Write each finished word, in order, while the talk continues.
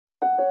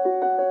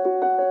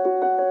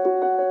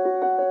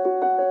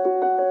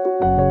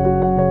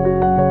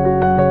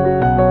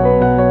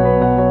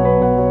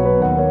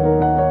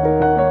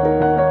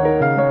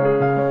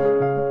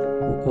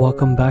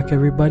back,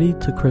 everybody,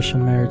 to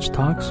Christian Marriage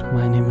Talks.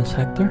 My name is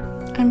Hector.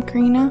 I'm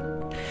Karina.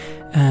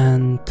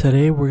 And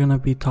today we're going to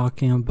be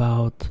talking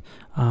about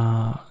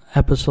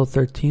episode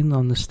 13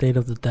 on the state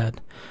of the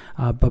dead.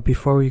 But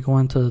before we go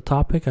into the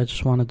topic, I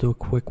just want to do a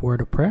quick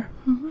word of prayer.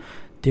 Mm-hmm.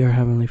 Dear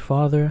Heavenly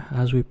Father,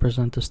 as we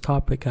present this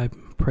topic, I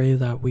pray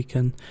that we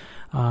can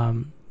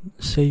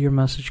say your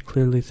message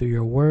clearly through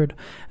your word,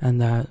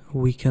 and that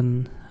we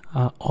can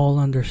all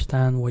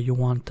understand what you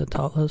want to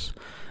tell us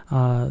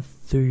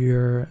through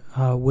your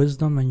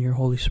wisdom and your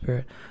Holy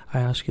Spirit. I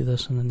ask you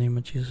this in the name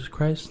of Jesus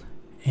Christ.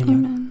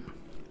 Amen.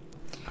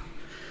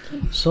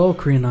 So,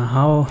 Karina,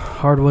 how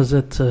hard was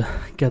it to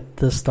get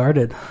this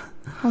started?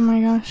 Oh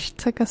my gosh, it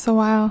took us a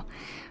while,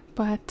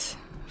 but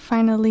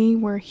finally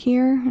we're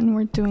here and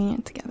we're doing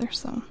it together.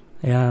 So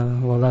yeah,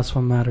 well, that's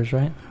what matters,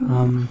 right?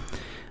 Mm-hmm.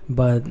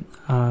 But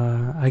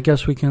I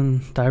guess we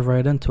can dive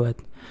right into it.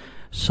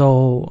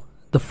 So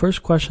the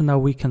first question that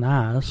we can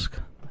ask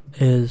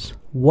is,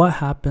 what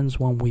happens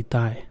when we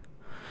die?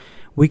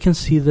 We can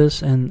see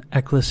this in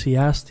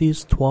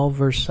Ecclesiastes 12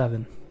 verse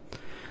 7.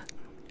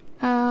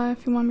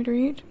 If you want me to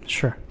read.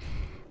 Sure.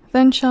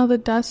 Then shall the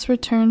dust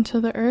return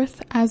to the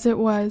earth as it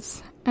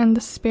was, and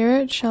the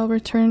spirit shall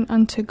return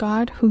unto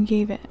God who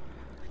gave it.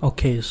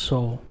 Okay,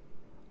 so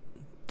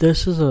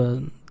this is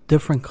a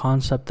different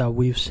concept that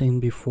we've seen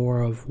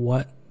before of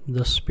what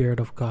the Spirit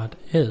of God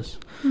is.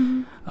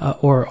 Mm-hmm.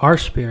 Or our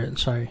spirit,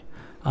 sorry.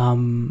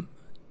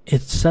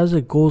 It says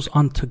it goes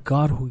unto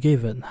God who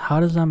gave it.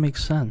 How does that make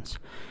sense?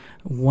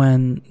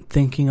 When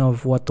thinking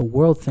of what the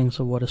world thinks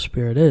of what a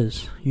spirit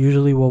is,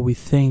 usually what we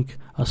think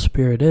a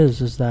spirit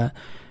is that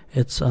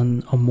it's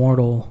an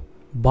immortal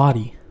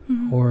body,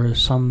 mm-hmm. or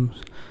some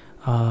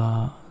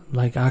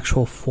like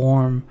actual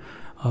form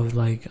of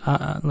like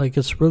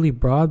it's really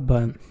broad,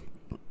 but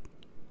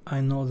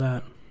I know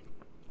that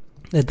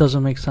it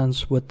doesn't make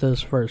sense with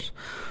this verse.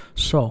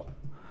 So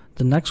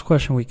the next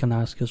question we can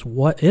ask is,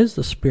 what is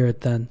the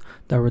spirit then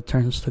that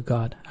returns to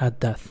God at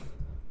death?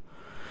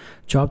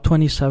 Job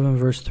 27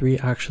 verse 3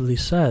 actually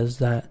says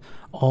that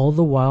all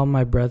the while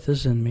my breath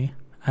is in me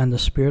and the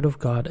Spirit of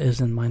God is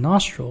in my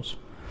nostrils.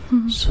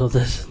 Mm-hmm. So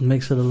this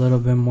makes it a little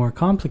bit more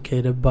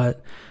complicated,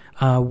 but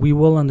we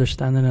will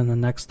understand it in the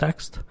next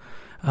text.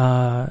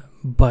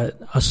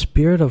 But a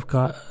spirit of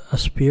God, a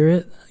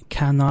spirit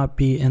cannot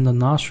be in the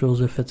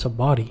nostrils if it's a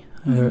body.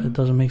 Mm-hmm. It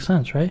doesn't make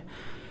sense, right?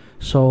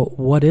 So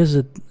what is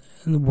it?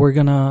 We're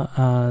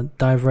gonna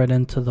dive right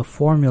into the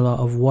formula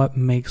of what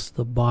makes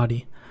the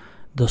body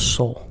the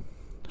soul.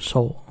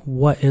 So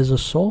what is a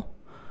soul?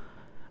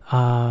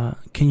 Can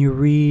you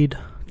read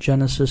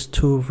Genesis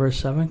 2 verse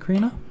 7,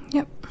 Karina?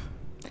 Yep.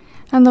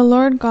 And the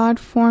Lord God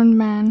formed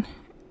man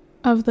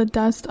of the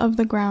dust of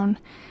the ground,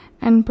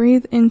 and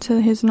breathed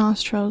into his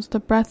nostrils the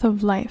breath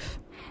of life,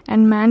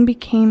 and man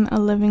became a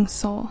living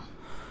soul.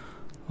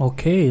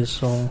 Okay,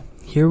 so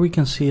here we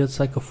can see it's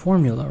like a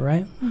formula,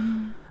 right?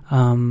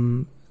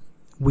 Mm-hmm.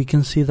 We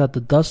can see that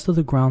the dust of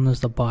the ground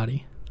is the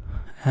body,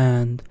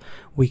 and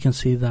we can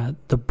see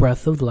that the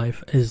breath of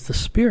life is the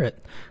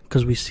spirit,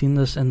 because we've seen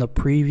this in the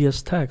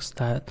previous text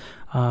that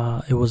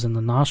it was in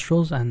the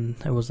nostrils and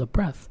it was the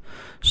breath.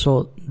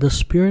 So the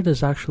spirit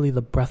is actually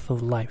the breath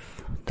of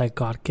life that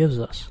God gives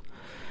us.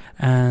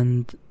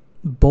 And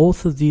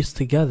both of these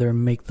together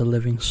make the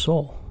living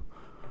soul.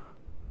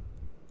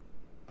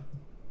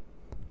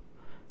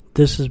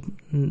 This is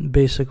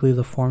basically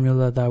the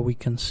formula that we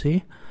can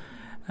see.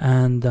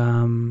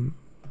 And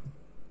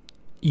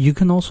you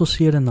can also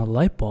see it in a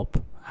light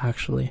bulb,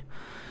 actually.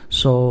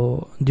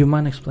 So do you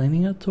mind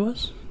explaining it to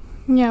us?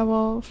 Yeah,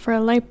 well, for a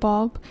light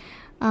bulb,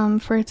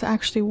 for it to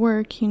actually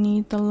work, you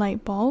need the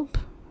light bulb,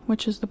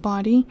 which is the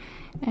body,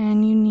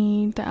 and you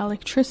need the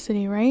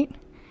electricity, right?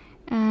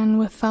 And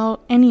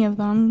without any of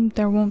them,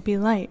 there won't be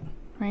light,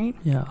 right?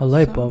 Yeah, a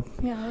light bulb.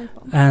 Yeah, a light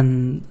bulb.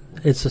 And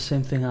it's the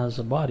same thing as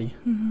a body,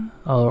 mm-hmm.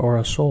 or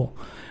a soul.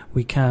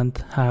 We can't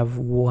have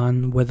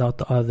one without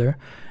the other,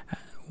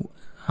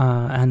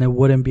 and it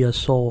wouldn't be a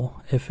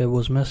soul if it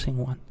was missing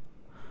one.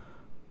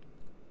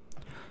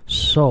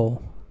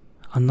 So,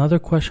 another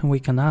question we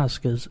can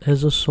ask is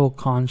a soul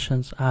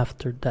conscious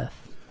after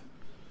death?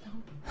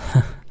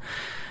 No.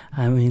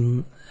 I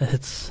mean,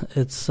 it's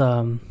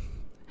a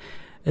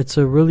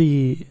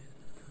really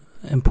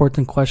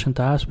important question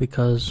to ask,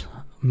 because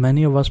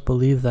many of us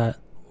believe that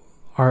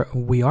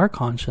we are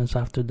conscious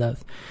after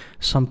death.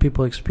 Some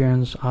people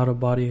experience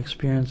out-of-body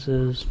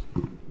experiences,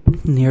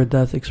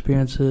 near-death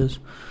experiences.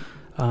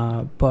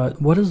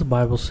 But what does the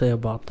Bible say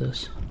about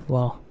this?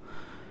 Well,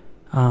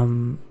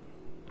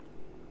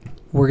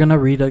 we're going to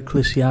read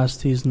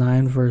Ecclesiastes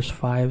 9 verse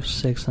 5,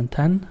 6, and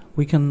 10.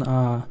 We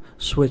can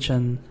switch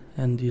in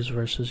these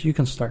verses. You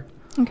can start.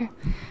 Okay.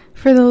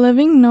 For the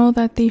living know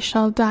that they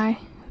shall die,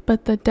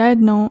 but the dead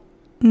know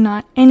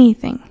not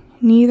anything,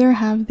 neither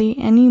have they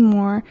any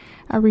more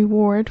a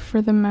reward,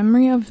 for the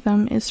memory of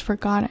them is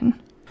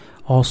forgotten.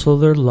 Also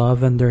their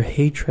love and their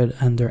hatred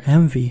and their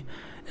envy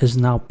is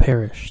now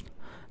perished.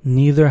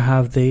 Neither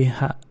have they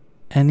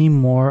any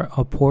more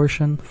a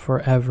portion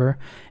forever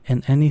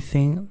in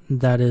anything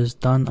that is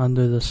done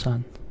under the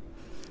sun.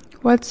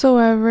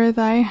 Whatsoever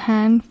thy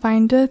hand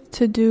findeth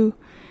to do,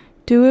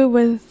 do it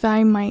with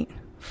thy might.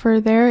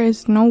 For there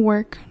is no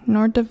work,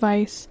 nor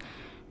device,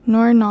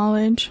 nor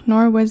knowledge,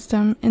 nor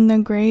wisdom in the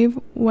grave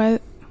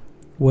Whither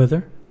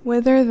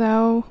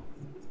thou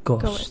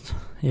goest.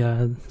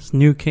 Yeah, it's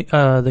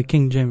the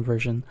King James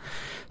Version.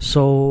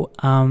 So,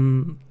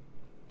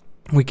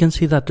 we can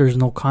see that there's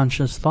no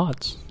conscious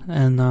thoughts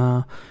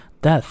and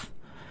death.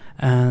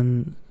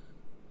 And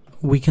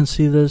we can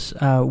see this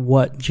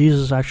what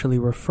Jesus actually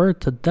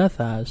referred to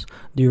death as.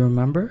 Do you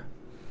remember?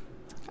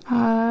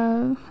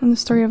 In the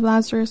story of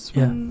Lazarus,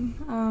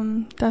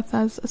 when death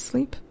as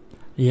asleep.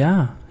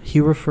 Yeah, he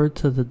referred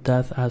to the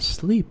death as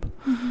sleep.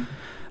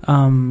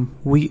 Mm-hmm.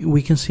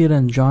 We can see it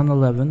in John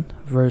 11,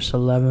 verse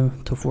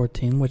 11 to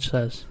 14, which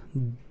says,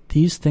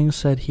 These things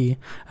said he,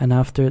 and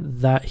after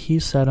that he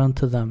said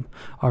unto them,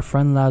 Our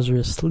friend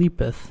Lazarus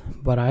sleepeth,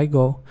 but I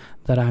go,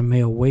 that I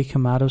may awake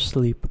him out of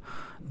sleep.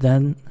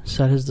 Then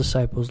said his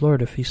disciples,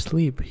 Lord, if he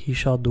sleep, he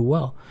shall do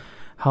well.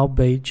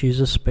 Howbeit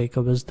Jesus spake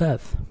of his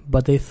death.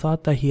 But they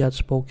thought that he had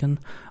spoken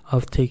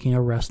of taking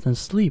a rest and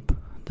sleep.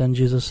 Then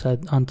Jesus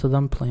said unto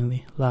them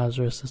plainly,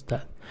 Lazarus is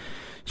dead.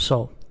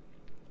 So,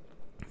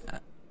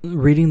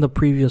 reading the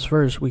previous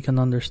verse, we can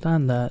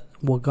understand that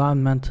what God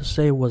meant to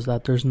say was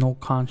that there's no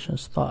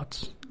conscious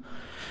thoughts.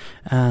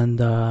 And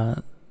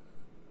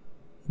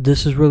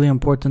this is really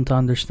important to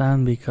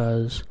understand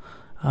because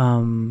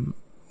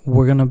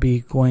we're going to be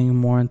going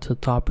more into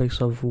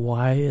topics of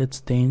why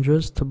it's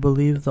dangerous to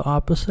believe the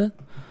opposite.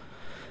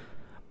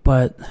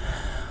 But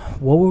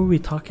what were we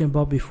talking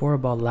about before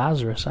about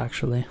Lazarus,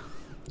 actually?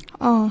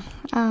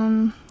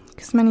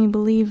 Because many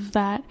believe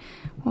that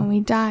when we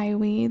die,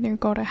 we either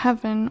go to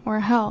heaven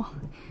or hell.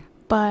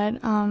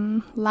 But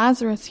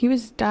Lazarus,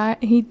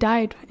 he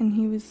died, and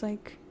he was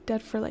like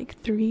dead for like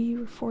 3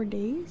 or 4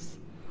 days.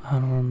 I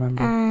don't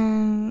remember.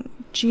 And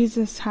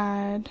Jesus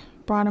had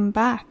brought him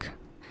back.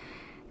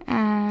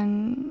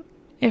 And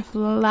if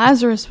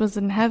Lazarus was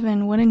in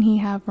heaven, wouldn't he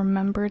have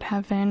remembered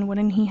heaven?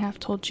 Wouldn't he have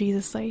told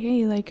Jesus, like,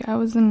 hey, like, I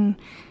was in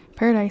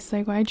paradise,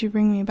 like, why'd you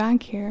bring me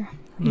back here?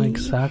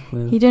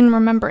 Exactly. He didn't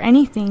remember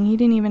anything. He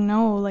didn't even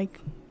know, like,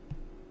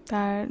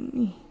 that,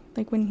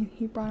 like, when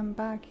he brought him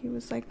back, he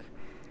was like...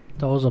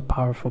 That was a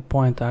powerful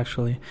point,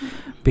 actually,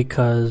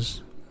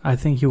 because I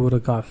think he would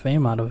have got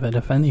fame out of it,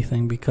 if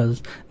anything,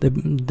 because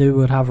they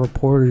would have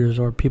reporters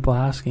or people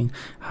asking,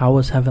 how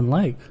was heaven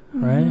like,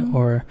 right?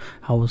 Or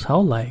how was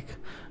hell like?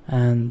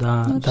 And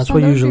that's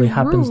what usually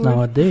happens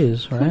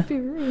nowadays, right?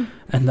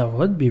 And that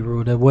would be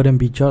rude. It wouldn't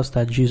be just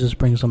that Jesus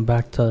brings them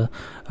back to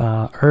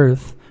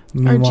earth.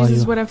 Or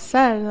Jesus would have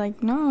said,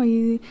 like, no,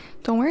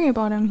 don't worry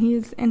about him.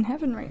 He's in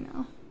heaven right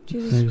now.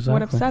 Jesus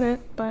would have said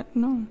it, but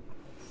no.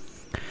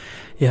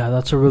 Yeah,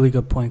 that's a really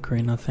good point,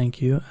 Karina. Thank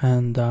you.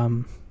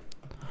 And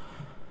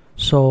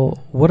so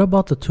what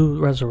about the 2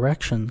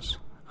 resurrections?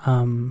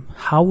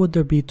 How would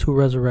there be 2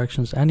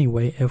 resurrections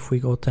anyway if we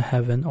go to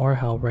heaven or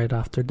hell right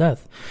after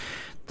death?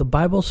 The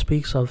Bible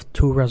speaks of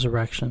 2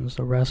 resurrections,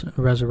 the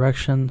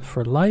resurrection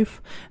for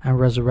life and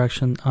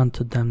resurrection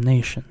unto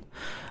damnation.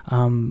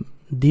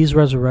 These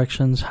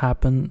resurrections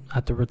happen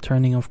at the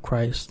returning of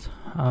Christ.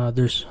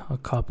 There's a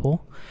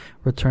couple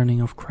returning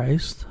of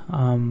Christ,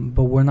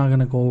 but we're not going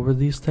to go over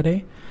these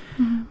today.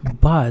 Mm-hmm.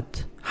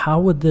 But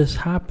how would this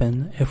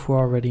happen if we're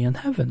already in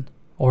heaven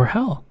or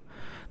hell?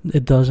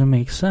 It doesn't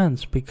make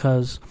sense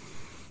because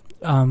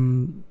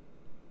you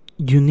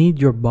need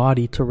your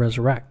body to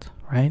resurrect,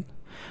 right?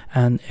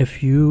 And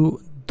if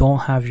you don't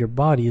have your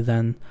body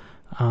then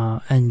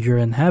and you're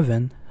in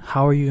heaven,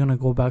 how are you going to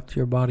go back to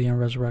your body and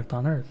resurrect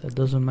on earth? It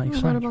doesn't make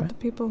sense. What about right? the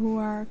people who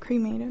are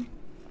cremated?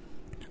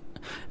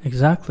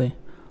 Exactly.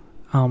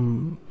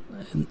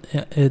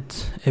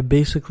 It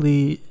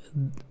basically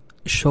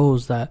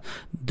shows that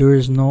there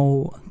is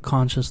no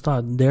conscious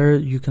thought. There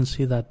you can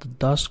see that the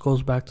dust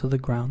goes back to the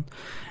ground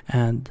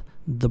and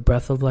the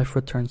breath of life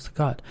returns to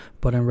God.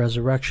 But in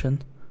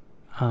resurrection,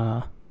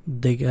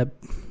 they get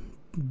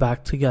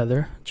back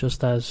together,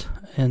 just as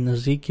in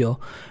Ezekiel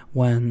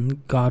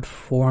when God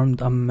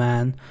formed a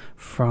man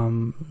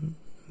from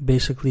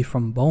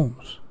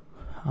bones.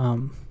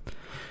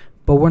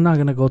 But we're not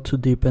going to go too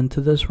deep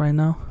into this right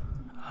now.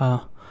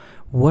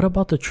 What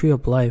about the tree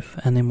of life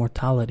and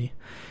immortality?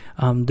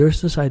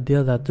 There's this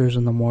idea that there's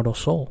an immortal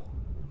soul,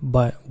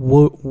 but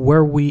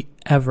were we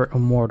ever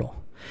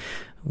immortal?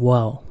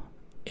 Well,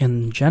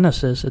 in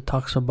Genesis it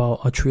talks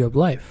about a tree of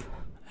life,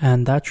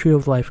 and that tree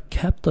of life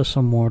kept us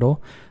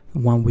immortal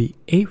when we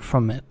ate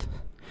from it.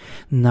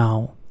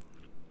 Now,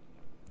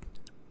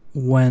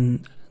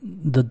 when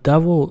the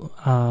devil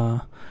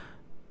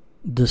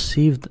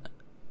deceived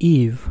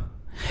Eve,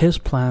 his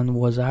plan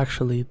was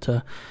actually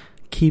to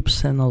keep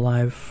sin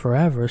alive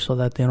forever so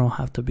that they don't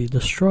have to be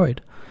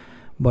destroyed.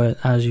 But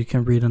as you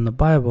can read in the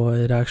Bible,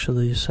 it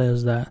actually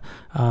says that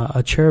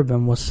a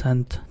cherubim was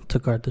sent to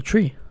guard the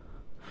tree.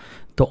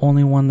 The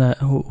only one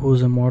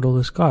who's immortal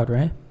is God,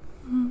 right?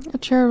 A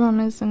cherubim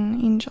is an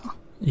angel.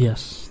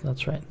 Yes,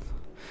 that's right.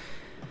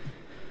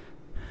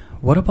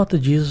 What about the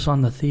Jesus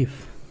on the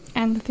thief?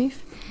 And the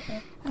thief?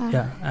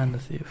 Yeah, and the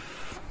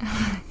thief.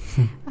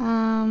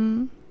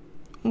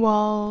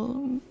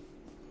 Well,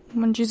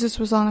 when Jesus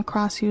was on the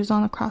cross, he was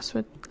on the cross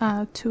with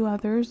two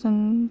others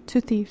and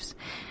two thieves.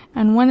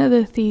 And one of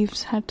the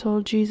thieves had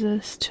told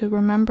Jesus to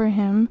remember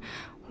him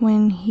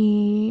when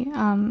he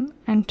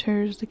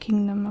enters the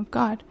kingdom of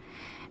God.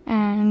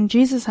 And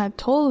Jesus had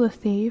told the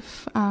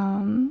thief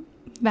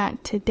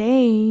that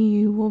today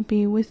you will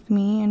be with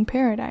me in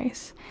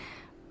paradise.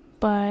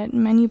 But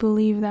many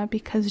believe that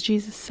because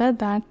Jesus said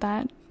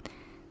that's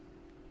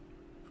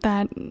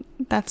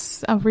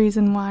a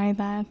reason why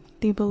that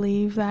they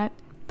believe that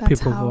that's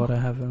people how, go to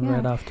heaven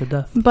right after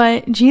death.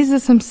 But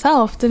Jesus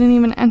himself didn't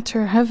even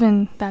enter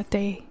heaven that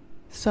day.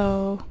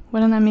 So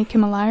wouldn't that make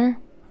him a liar?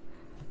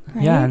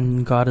 Right? Yeah,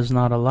 and God is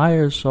not a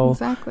liar, so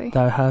exactly.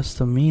 that has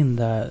to mean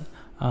that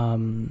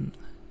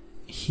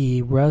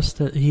he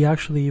rested. He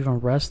actually even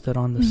rested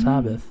on the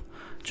Sabbath,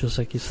 just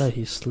like he said.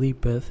 He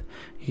sleepeth.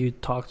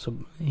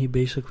 He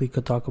basically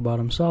could talk about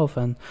himself,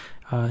 and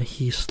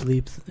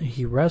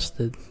he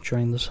rested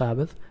during the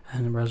Sabbath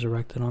and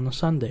resurrected on the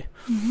Sunday.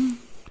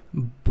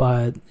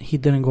 But he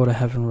didn't go to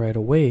heaven right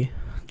away,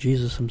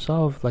 Jesus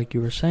himself, like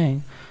you were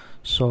saying.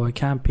 So it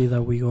can't be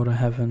that we go to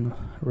heaven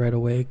right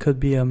away. It could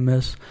be a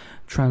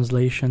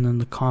mistranslation in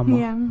the comma.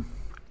 Yeah.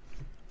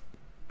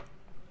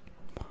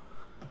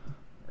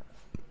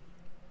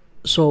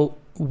 So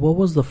what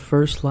was the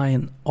first lie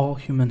in all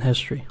human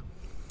history?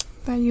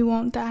 That you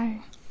won't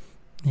die.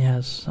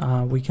 Yes,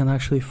 we can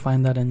actually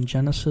find that in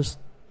Genesis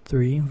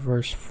 3,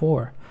 verse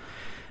 4,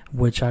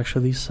 which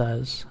actually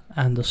says,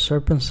 "And the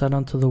serpent said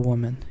unto the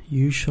woman,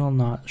 You shall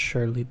not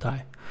surely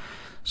die."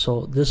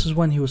 So this is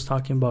when he was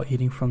talking about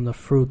eating from the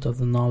fruit of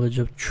the knowledge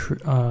of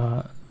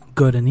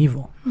good and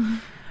evil.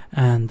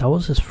 And that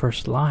was his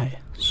first lie.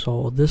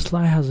 So this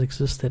lie has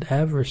existed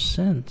ever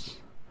since.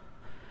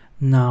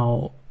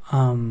 Now,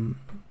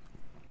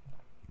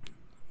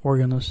 we're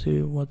going to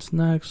see what's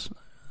next.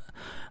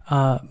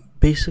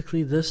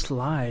 Basically, this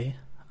lie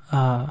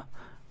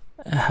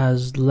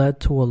has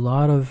led to a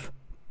lot of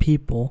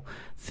people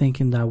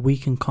thinking that we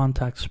can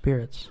contact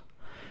spirits,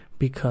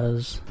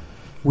 because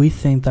we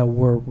think that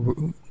we're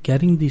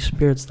getting these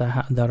spirits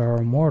that are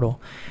immortal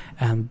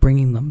and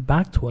bringing them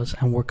back to us,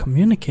 and we're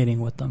communicating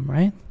with them,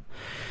 right?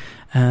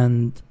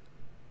 And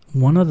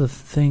one of the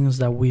things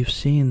that we've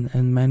seen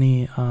in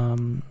many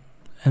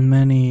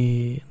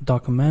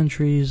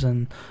documentaries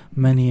and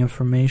many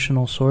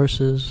informational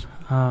sources,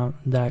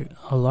 that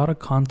a lot of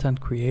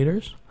content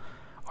creators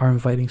are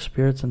inviting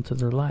spirits into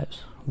their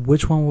lives.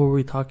 Which one were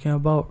we talking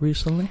about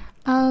recently?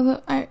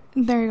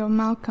 There you go,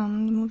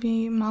 Malcolm. The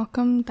movie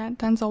Malcolm that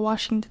Denzel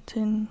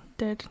Washington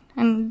did.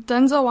 And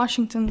Denzel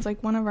Washington's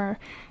like one of our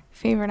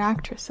favorite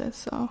actresses,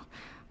 so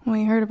when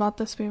we heard about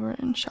this, we were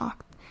in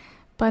shock.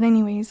 But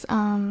anyways,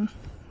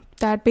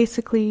 that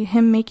basically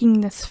him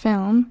making this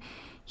film,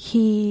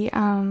 he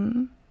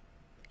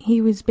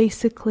was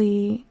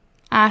basically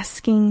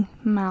asking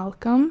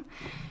Malcolm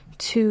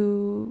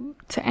to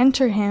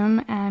enter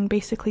him and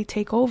basically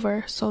take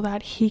over so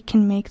that he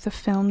can make the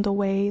film the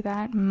way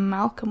that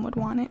Malcolm would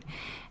want it.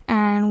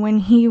 And when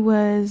he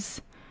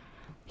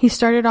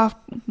started off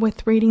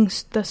with reading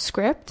the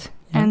script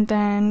and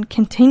then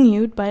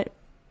continued, but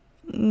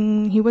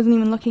he wasn't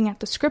even looking at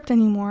the script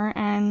anymore,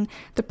 and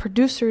the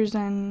producers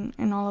and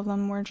all of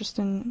them were just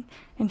in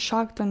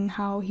shock on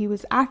how he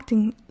was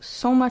acting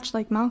so much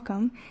like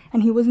Malcolm,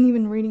 and he wasn't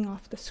even reading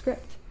off the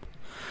script.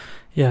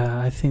 Yeah,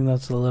 I think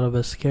that's a little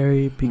bit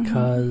scary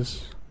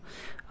because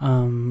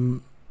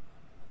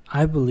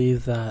I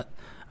believe that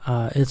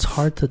it's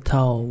hard to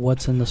tell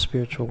what's in the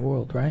spiritual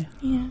world, right?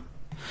 Yeah.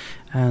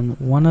 And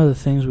one of the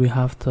things we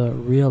have to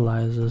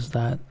realize is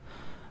that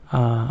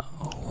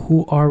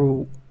who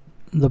are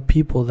the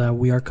people that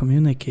we are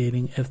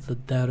communicating if the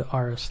dead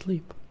are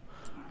asleep?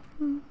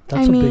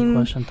 That's a big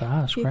question to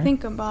ask, right? If you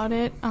think about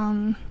it,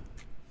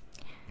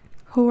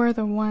 who are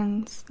the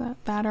ones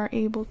that are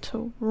able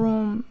to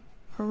roam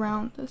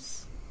around the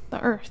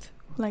earth?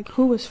 Like,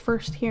 who was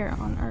first here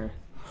on earth?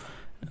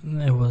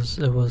 It was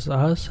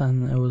us,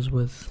 and it was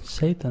with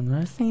Satan,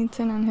 right?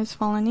 Satan and his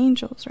fallen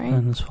angels, right?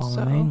 And his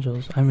fallen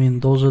angels. I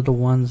mean, those are the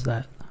ones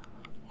that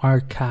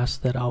are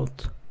casted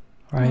out,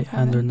 right?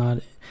 And they're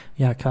not,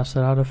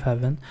 casted out of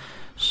heaven.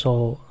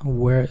 So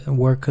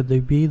where could they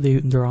be?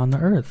 They're on the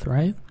earth,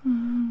 right?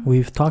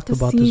 We've talked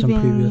about this in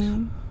previous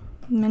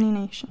many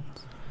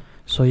nations.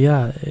 So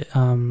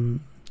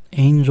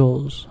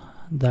angels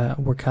that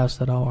were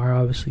casted out are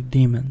obviously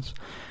demons,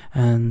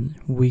 and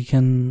we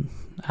can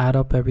add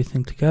up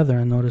everything together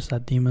and notice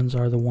that demons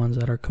are the ones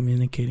that are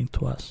communicating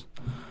to us.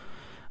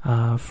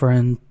 For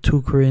in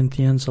 2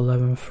 Corinthians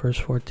 11 verse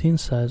 14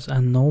 says,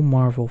 "And no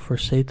marvel, for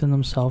Satan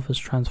himself is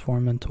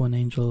transformed into an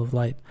angel of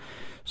light."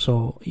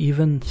 So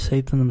even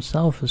Satan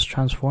himself has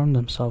transformed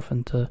himself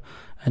into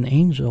an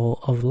angel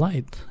of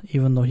light,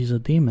 even though he's a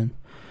demon.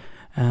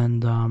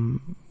 And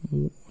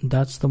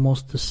that's the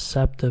most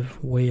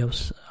deceptive way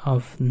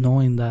of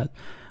knowing that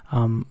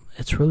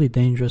it's really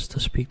dangerous to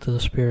speak to the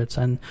spirits.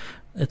 And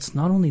it's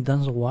not only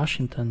Denzel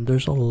Washington.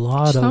 There's a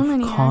lot So of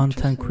many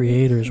content actresses,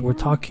 creators. We're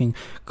yeah. talking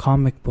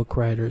comic book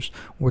writers.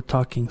 We're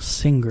talking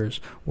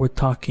singers. We're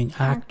talking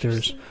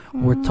actors.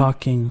 We're Mhm.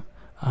 talking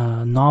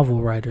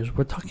novel writers.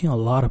 We're talking a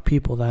lot of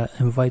people that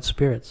invite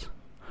spirits.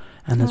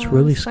 And it's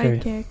really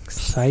scary.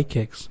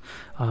 Psychics,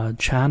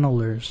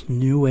 channelers,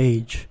 New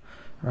Age,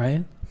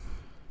 right?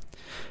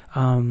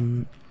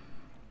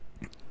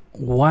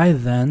 Why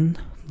then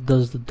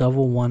does the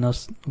devil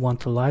want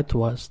to lie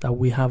to us that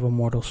we have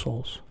immortal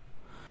souls?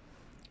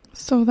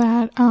 So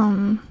that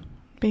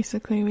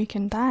basically we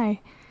can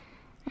die,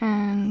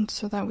 and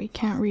so that we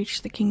can't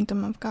reach the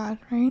kingdom of God,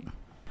 right?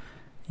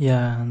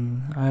 Yeah,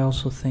 and I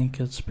also think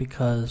it's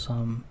because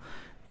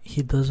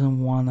he doesn't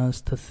want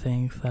us to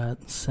think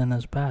that sin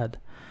is bad.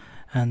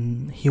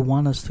 And he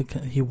wants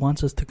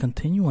us to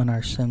continue in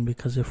our sin,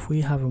 because if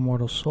we have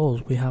immortal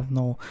souls, we have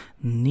no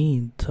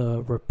need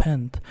to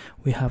repent.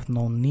 We have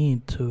no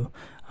need to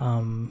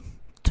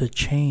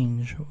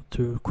change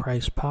through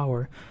Christ's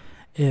power,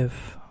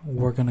 if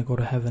we're gonna go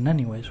to heaven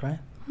anyways, right?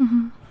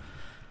 Mm-hmm.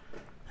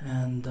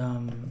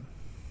 And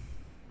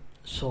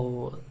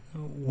so,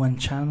 when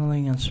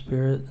channeling and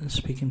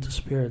speaking to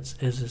spirits,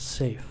 is it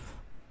safe?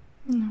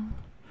 No.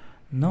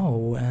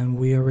 No, and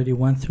we already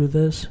went through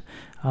this.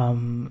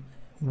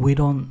 We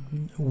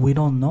don't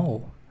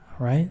know,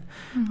 right?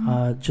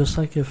 Mm-hmm. Just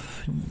like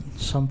if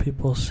some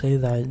people say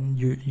that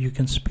you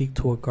can speak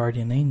to a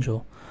guardian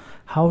angel,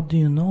 how do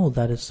you know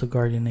that it's the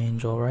guardian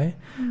angel, right?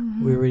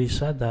 Mm-hmm. We already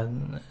said that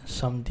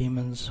some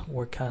demons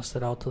were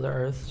casted out to the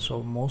earth,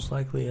 so most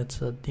likely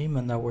it's a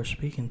demon that we're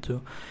speaking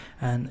to.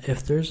 And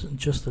if there's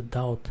just a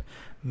doubt,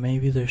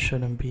 maybe there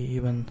shouldn't be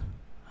even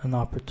an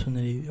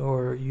opportunity,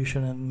 or you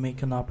shouldn't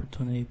make an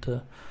opportunity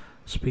to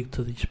speak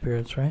to these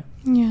spirits, right?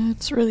 Yeah,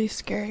 it's really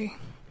scary.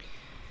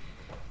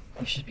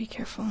 You should be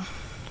careful.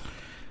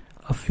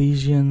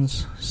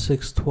 Ephesians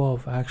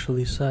 6:12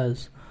 actually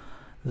says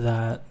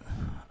that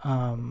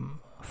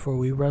for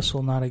we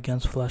wrestle not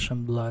against flesh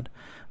and blood,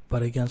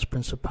 but against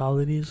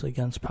principalities,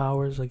 against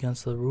powers,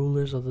 against the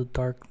rulers of the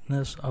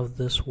darkness of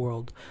this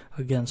world,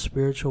 against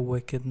spiritual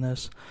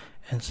wickedness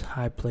in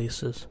high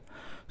places.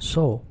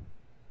 So,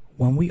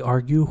 when we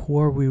argue, who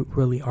are we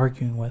really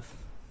arguing with?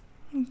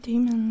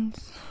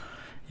 Demons.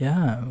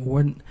 Yeah,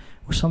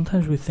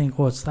 sometimes we think,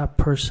 oh, it's that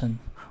person,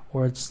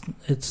 or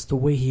it's the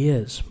way he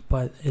is,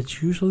 but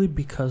it's usually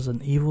because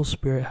an evil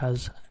spirit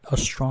has a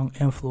strong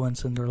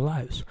influence in their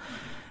lives.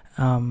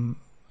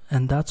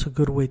 And that's a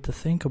good way to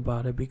think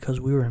about it, because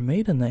we were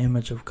made in the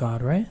image of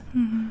God, right?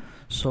 Mm-hmm.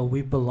 So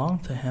we belong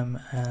to him,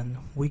 and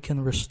we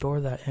can restore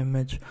that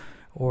image,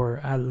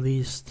 or at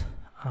least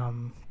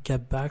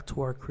get back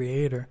to our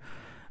Creator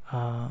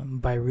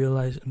by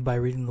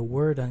reading the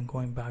Word and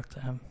going back to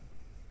him.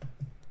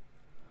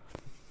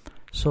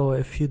 So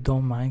if you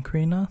don't mind,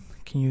 Karina,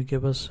 can you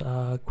give us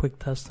a quick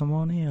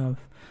testimony of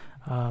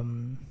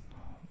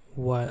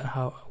what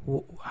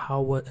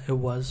it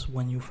was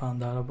when you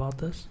found out about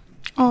this?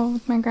 Oh,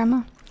 with my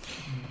grandma?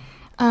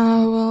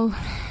 Well,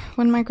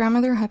 when my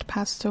grandmother had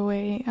passed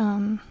away,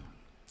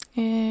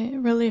 it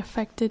really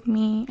affected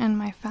me and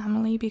my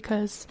family,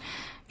 because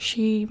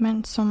she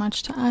meant so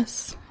much to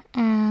us.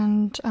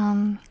 And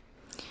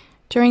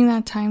during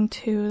that time,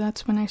 too,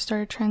 that's when I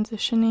started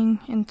transitioning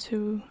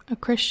into a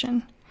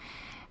Christian.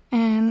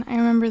 And I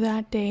remember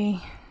that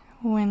day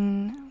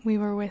when we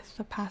were with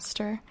the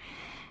pastor,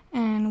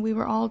 and we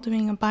were all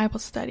doing a Bible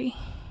study.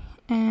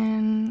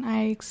 And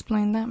I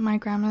explained that my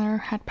grandmother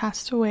had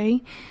passed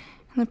away.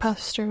 And the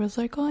pastor was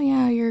like, oh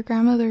yeah, your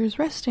grandmother is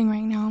resting right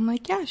now. I'm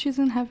like, yeah, she's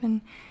in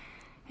heaven.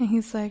 And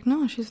he's like,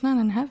 no, she's not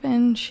in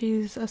heaven.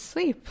 She's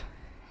asleep.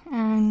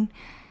 And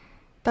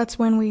that's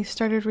when we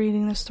started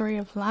reading the story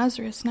of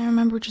Lazarus. And I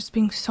remember just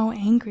being so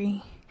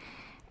angry.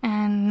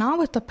 And not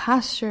with the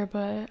pastor,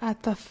 but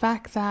at the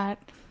fact that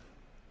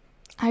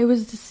I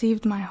was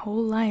deceived my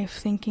whole life,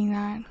 thinking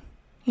that,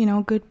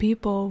 good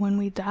people, when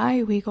we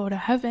die, we go to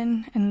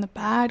heaven, and the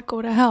bad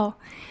go to hell.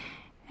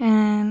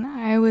 And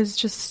I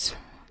was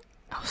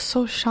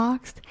so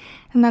shocked.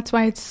 And that's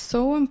why it's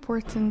so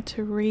important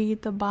to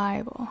read the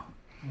Bible,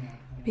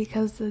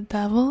 because the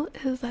devil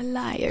is a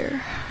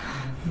liar.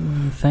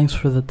 Thanks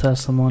for the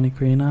testimony,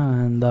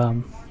 Karina. And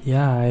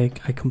I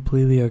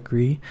completely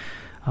agree.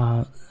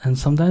 And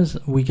sometimes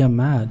we get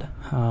mad,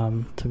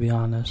 to be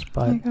honest.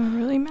 But I got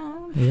really mad.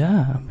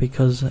 Yeah,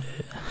 because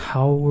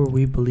how were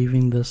we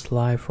believing this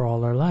lie for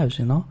all our lives,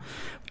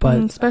 But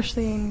and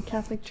especially in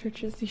Catholic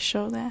churches, they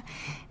show that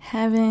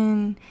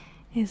heaven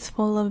is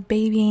full of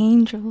baby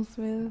angels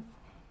with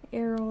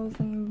arrows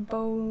and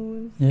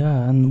bows.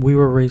 Yeah, and we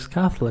were raised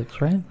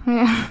Catholics, right?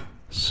 Yeah.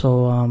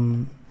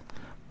 So,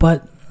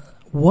 but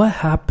what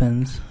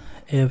happens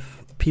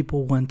if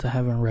people went to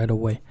heaven right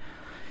away?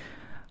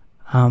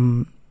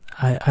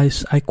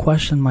 I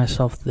questioned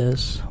myself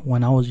this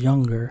when I was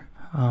younger.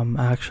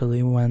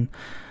 Actually, when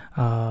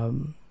I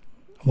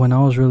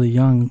was really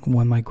young,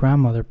 when my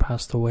grandmother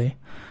passed away,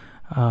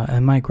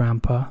 and my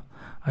grandpa,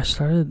 I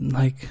started,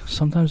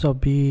 sometimes I'll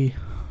be,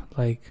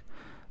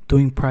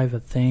 doing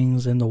private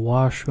things in the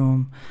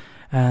washroom,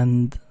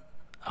 and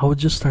I would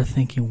just start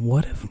thinking,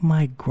 what if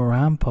my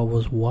grandpa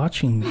was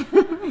watching me?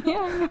 Yeah,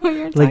 I know what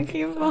you're Like-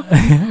 talking about.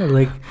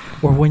 Like,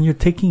 or when you're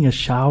taking a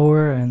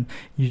shower and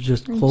you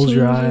just You're close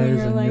your changing,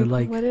 eyes and you're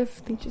like, what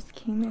if they just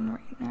came in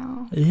right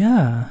now?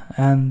 yeah.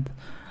 And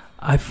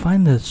I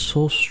find it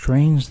so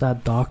strange,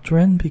 that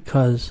doctrine,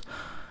 because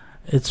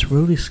it's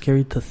really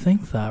scary to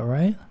think that,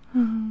 right?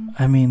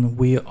 I mean,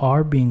 we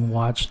are being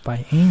watched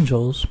by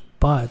angels,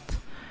 but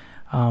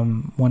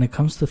when it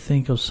comes to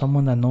think of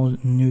someone that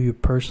knew you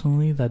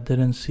personally, that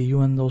didn't see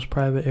you in those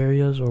private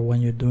areas, or when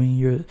you're doing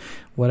your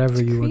whatever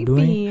It's you were creepy.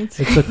 doing, it's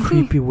a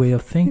creepy way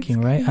of thinking,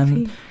 It's right? creepy.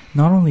 And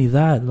not only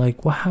that,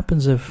 like, what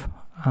happens if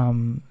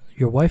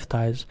your wife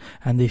dies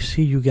and they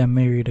see you get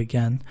married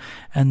again,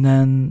 and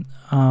then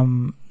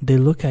they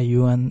look at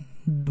you, and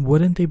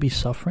wouldn't they be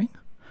suffering?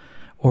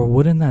 Or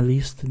wouldn't at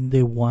least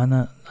they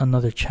want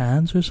another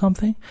chance or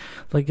something?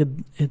 Like,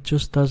 it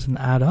just doesn't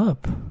add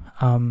up.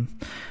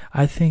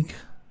 I think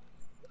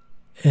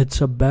it's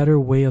a better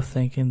way of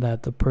thinking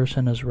that the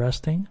person is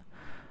resting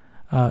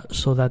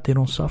so that they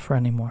don't suffer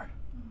anymore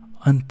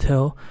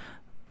until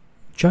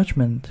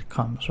judgment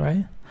comes,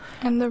 right?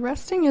 And the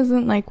resting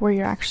isn't like where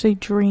you're actually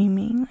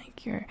dreaming.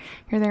 Like you're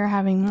there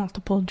having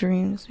multiple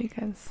dreams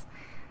because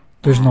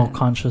There's no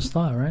conscious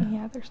thought, right?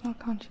 yeah, there's no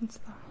conscious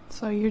thought.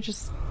 So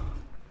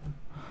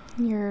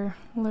you're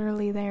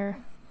literally there.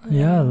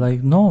 Yeah,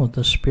 like, no,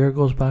 the spirit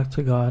goes back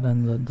to God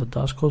and the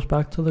dust goes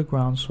back to the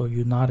ground, so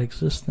you're not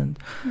existent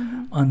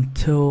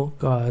until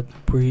God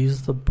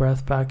breathes the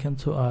breath back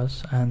into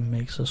us and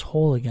makes us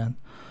whole again.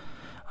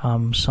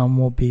 Some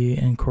will be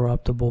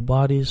incorruptible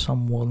bodies,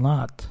 some will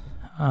not.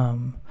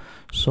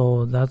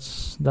 So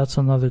that's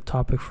another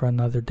topic for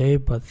another day,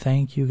 but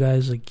thank you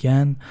guys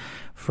again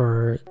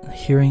for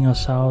hearing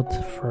us out,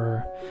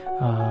 for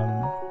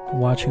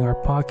watching our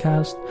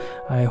podcast.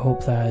 I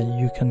hope that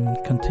you can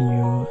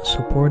continue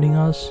supporting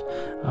us,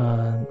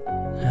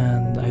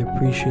 and I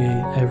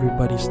appreciate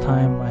everybody's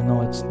time. I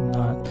know it's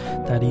not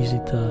that easy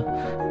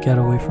to get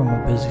away from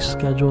a busy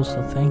schedule,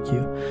 so thank you,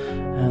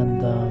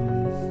 and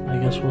I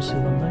guess we'll see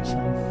them next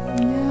time.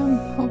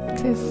 Yeah,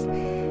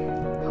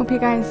 hope you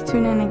guys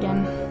tune in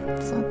again.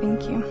 So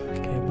thank you.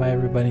 Okay, bye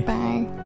everybody. Bye.